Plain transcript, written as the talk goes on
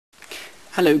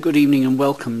Hello, good evening and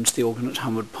welcome to the organ at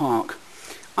Hauptwerk.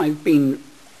 I've been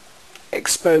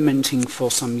experimenting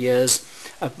for some years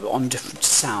on different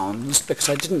sounds because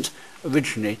I didn't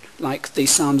originally like the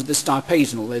sound of this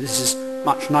diapason, although this is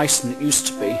much nicer than it used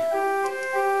to be.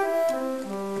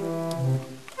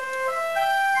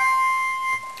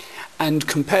 And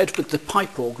compared with the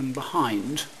pipe organ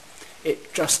behind,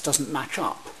 it just doesn't match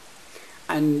up.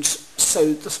 And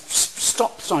so the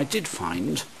stop that I did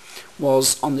find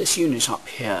was on this unit up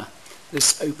here,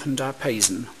 this open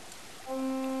diapason.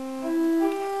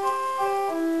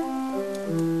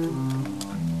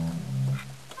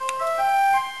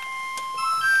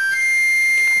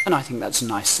 And I think that's a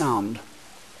nice sound.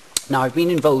 Now, I've been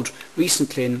involved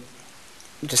recently in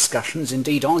discussions,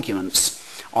 indeed arguments,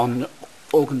 on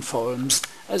organ forums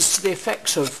as to the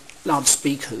effect of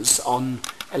loudspeakers on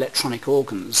electronic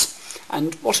organs.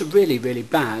 And what are really, really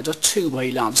bad are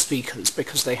two-way loudspeakers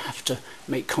because they have to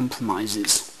make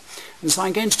compromises. And so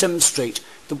I'm going to demonstrate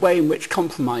the way in which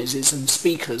compromises and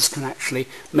speakers can actually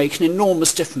make an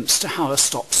enormous difference to how a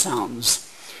stop sounds.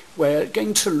 We're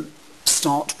going to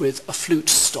start with a flute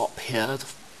stop here, the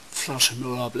flutter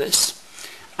mirabilis.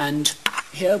 And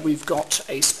here we've got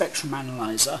a spectrum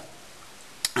analyzer.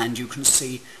 And you can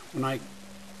see when I...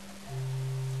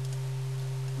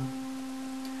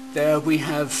 There we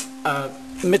have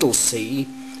middle C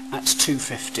at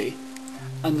 250,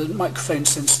 and the microphone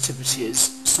sensitivity is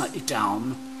slightly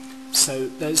down, so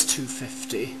there's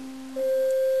 250,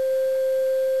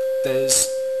 there's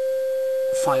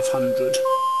 500,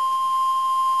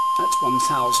 that's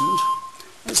 1000.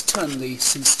 Let's turn the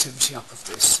sensitivity up of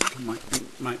this, it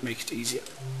might make it easier.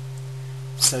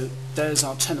 So there's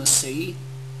our tenor C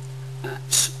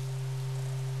at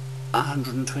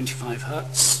 125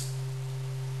 Hertz.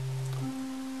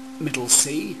 Middle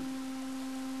C,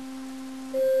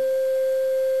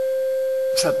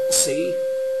 treble C,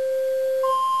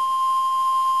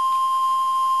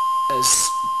 as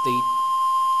the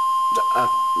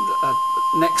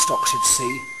next octave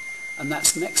C, and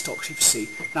that's next octave C.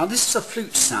 Now this is a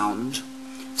flute sound,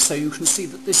 so you can see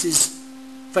that this is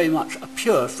very much a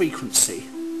pure frequency.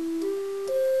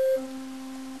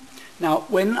 Now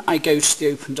when I go to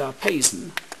the open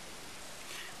diapason,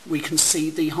 we can see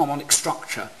the harmonic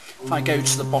structure. If I go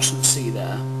to the bottom C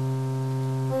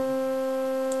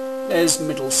there's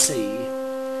middle C,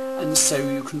 and so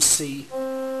you can see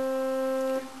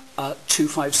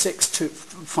 256,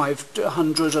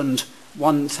 500 and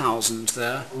 1000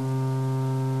 there.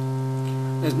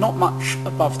 There's not much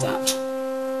above that.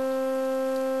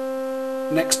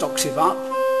 Next octave up,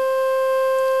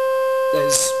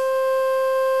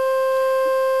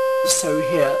 so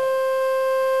here,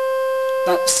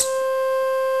 that's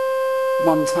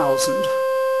 1000,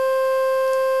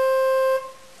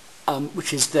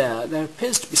 which is there. There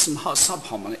appears to be some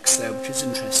subharmonics there, which is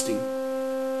interesting.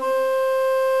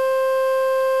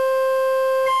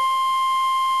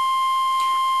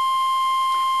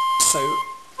 So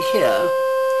here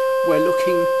we're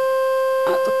looking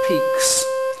at the peaks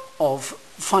of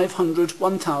 500,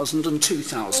 1000 and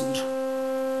 2000.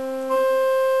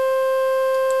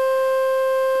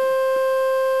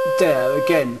 There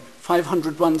again,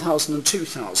 500, 1000 and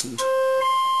 2000.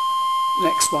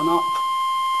 Next one up,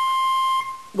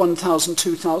 1000,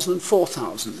 2000 and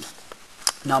 4000.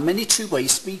 Now many two-way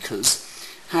speakers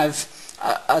have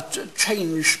a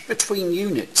change between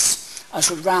units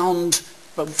at around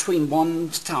between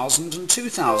 1000 and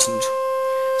 2000.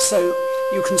 So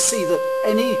you can see that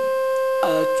any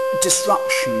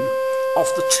disruption of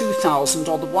the 2000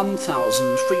 or the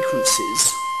 1000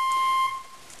 frequencies,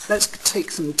 let's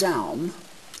take them down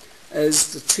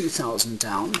as the 2000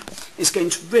 down, is going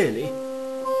to really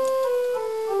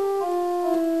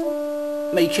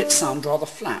make it sound rather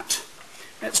flat.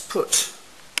 Let's put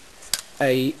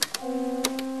a...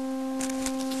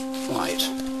 Right.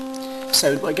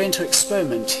 So we're going to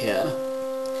experiment here,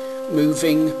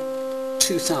 moving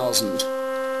 2000.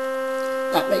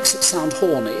 That makes it sound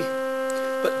horny,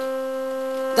 but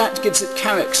that gives it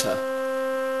character.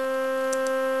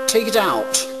 Take it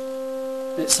out,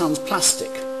 and it sounds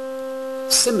plastic.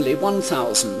 Similarly,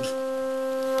 1000.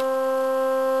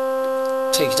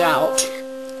 Take it out,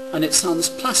 and it sounds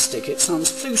plastic, it sounds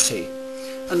fluty.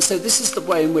 And so this is the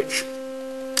way in which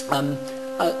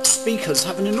speakers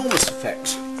have an enormous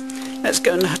effect. Let's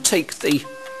go and take the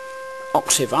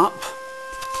octave up.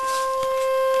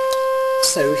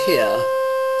 So here,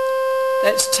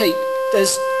 let's take,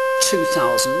 there's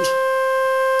 2000.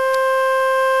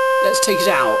 Let's take it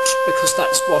out, because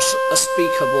that's what a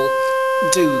speaker will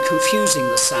do, confusing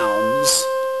the sounds.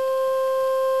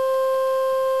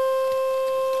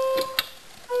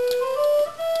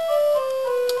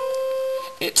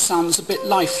 sounds a bit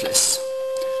lifeless.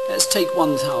 Let's take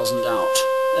 1000 out.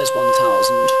 There's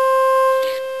 1000.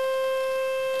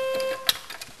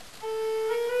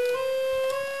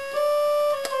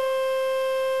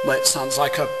 Well, it sounds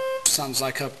like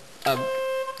a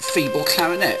feeble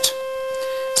clarinet.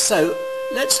 So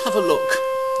let's have a look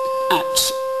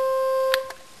at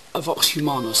a Vox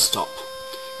Humana stop.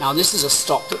 Now this is a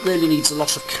stop that really needs a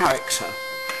lot of character.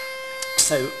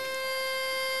 So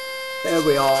there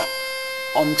we are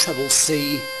on treble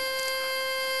C,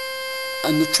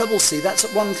 and the treble C, that's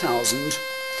at 1000,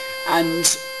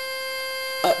 and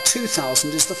at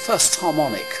 2000 is the first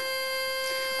harmonic,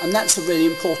 and that's a really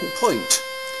important point.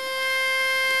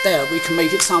 There we can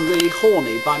make it sound really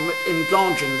horny by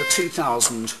enlarging the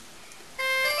 2000.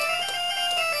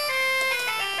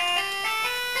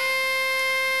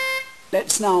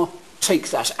 Let's now take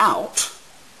that out.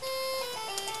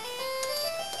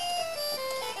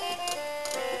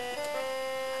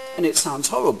 And it sounds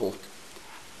horrible.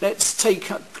 Let's see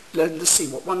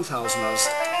what 1000 does.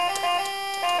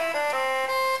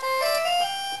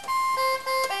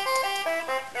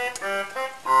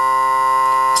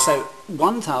 So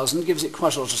 1000 gives it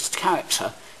quite a lot of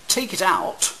character. Take it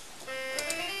out.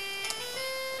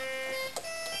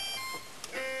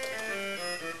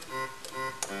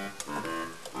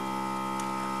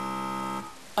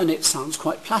 And it sounds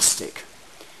quite plastic.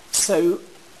 So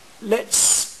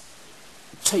let's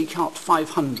take out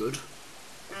 500.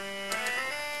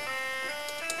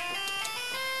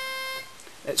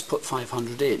 Let's put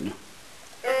 500 in.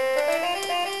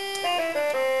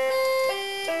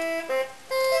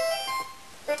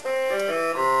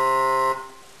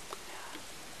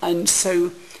 And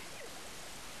so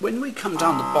when we come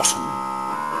down the bottom,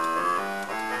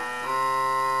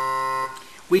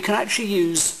 we can actually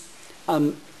use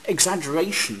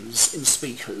exaggerations in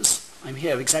speakers. I'm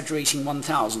here exaggerating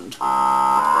 1000.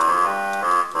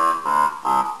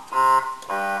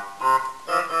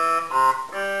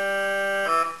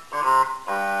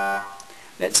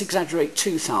 Let's exaggerate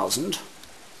 2000.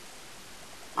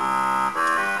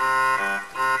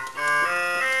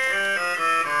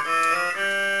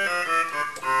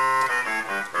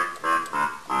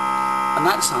 And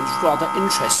that sounds rather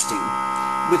interesting.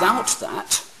 Without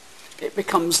that, it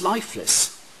becomes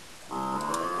lifeless.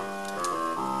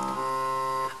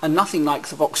 And nothing like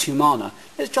the Vox Humana.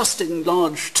 Let's just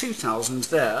enlarge 2000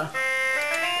 there.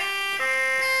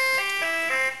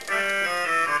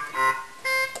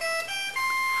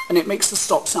 And it makes the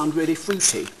stop sound really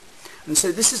fruity. And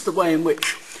so this is the way in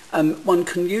which one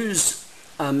can use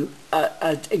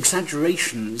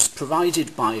exaggerations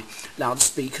provided by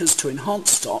loudspeakers to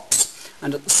enhance stops,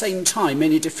 and at the same time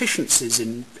any deficiencies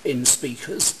in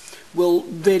speakers will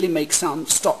really make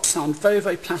stops sound very,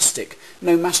 very plastic,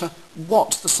 no matter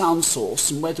what the sound source,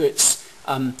 and whether it's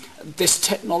this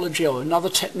technology or another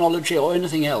technology or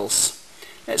anything else.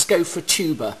 Let's go for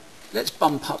tuba. Let's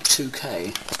bump up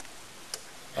 2K.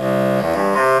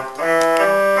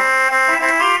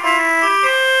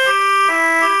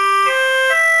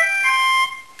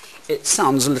 It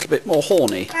sounds a little bit more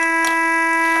horny.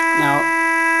 Now,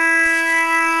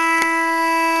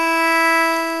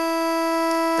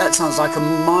 that sounds like a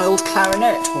mild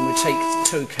clarinet when we take the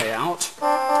 2K out.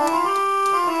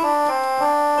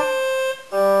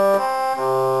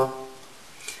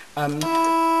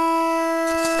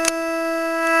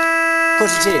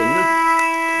 Put it in,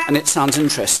 and it sounds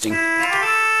interesting.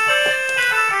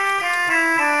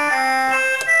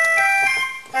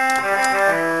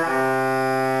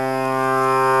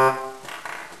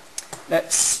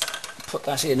 Let's put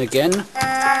that in again.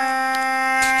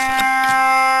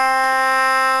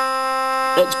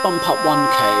 Let's bump up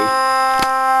 1K.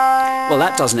 Well,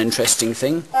 that does an interesting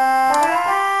thing.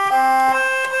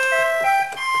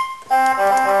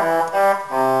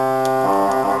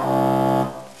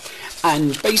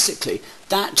 And basically,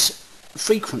 that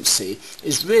frequency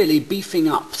is really beefing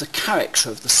up the character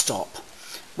of the stop.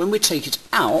 When we take it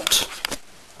out,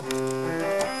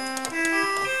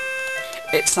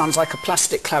 it sounds like a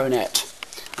plastic clarinet.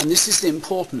 And this is the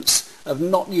importance of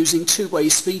not using two-way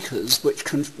speakers, which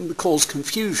can cause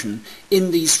confusion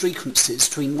in these frequencies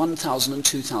between 1000 and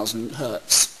 2000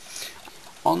 Hertz.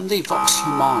 On the Vox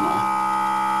Humana,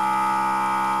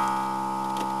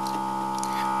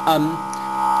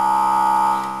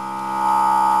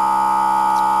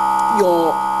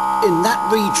 you're in that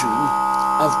region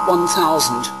of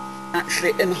 1000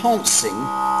 actually enhancing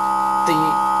the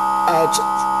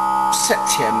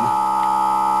septième,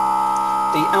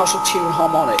 the out of tune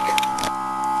harmonic.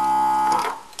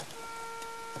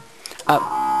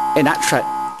 In actual,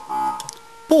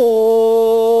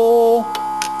 bo,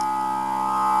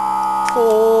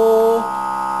 bo.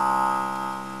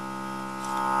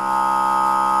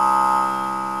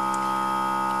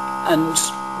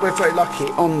 And we're very lucky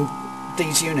on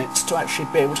these units to actually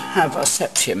be able to have a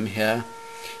septium here.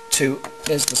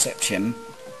 There's the septium.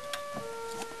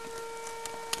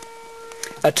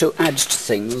 To add to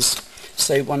things,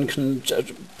 so one can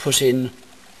put in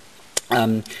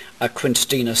a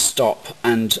quintadina stop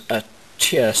and a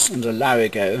tierce and a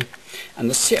larigo,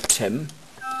 and the septem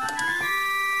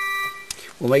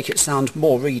will make it sound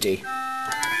more reedy.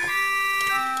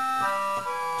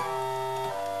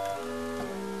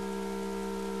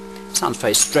 Sounds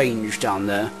very strange down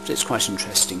there, but it's quite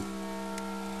interesting.